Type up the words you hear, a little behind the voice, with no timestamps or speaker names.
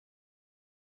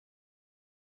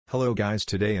Hello guys,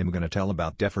 today I'm gonna tell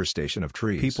about deforestation of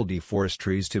trees. People deforest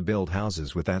trees to build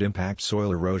houses. With that impact,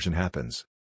 soil erosion happens.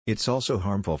 It's also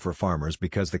harmful for farmers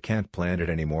because they can't plant it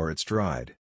anymore, it's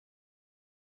dried.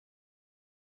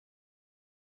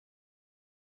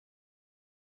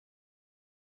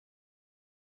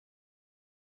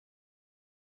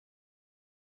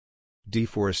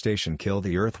 Deforestation kill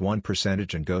the earth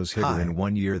 1% and goes higher. In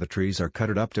 1 year the trees are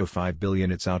cutted up to 5 billion.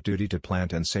 It's our duty to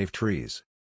plant and save trees.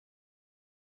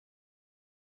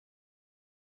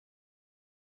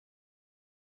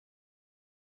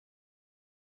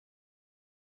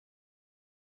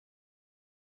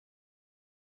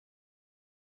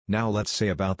 Now let's say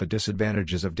about the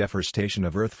disadvantages of deforestation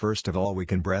of earth. First of all, we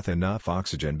can breathe enough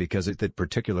oxygen because at that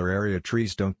particular area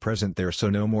trees don't present there, so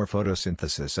no more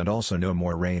photosynthesis and also no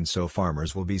more rain, so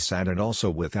farmers will be sad, and also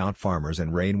without farmers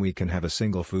and rain we can have a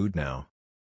single food now.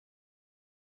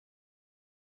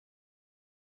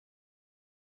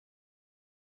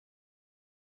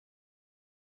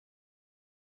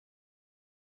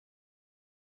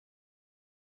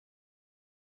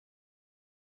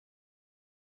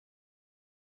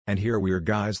 And here we are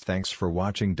guys, thanks for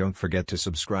watching. Don't forget to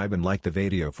subscribe and like the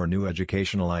video for new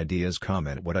educational ideas.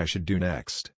 Comment what I should do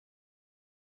next.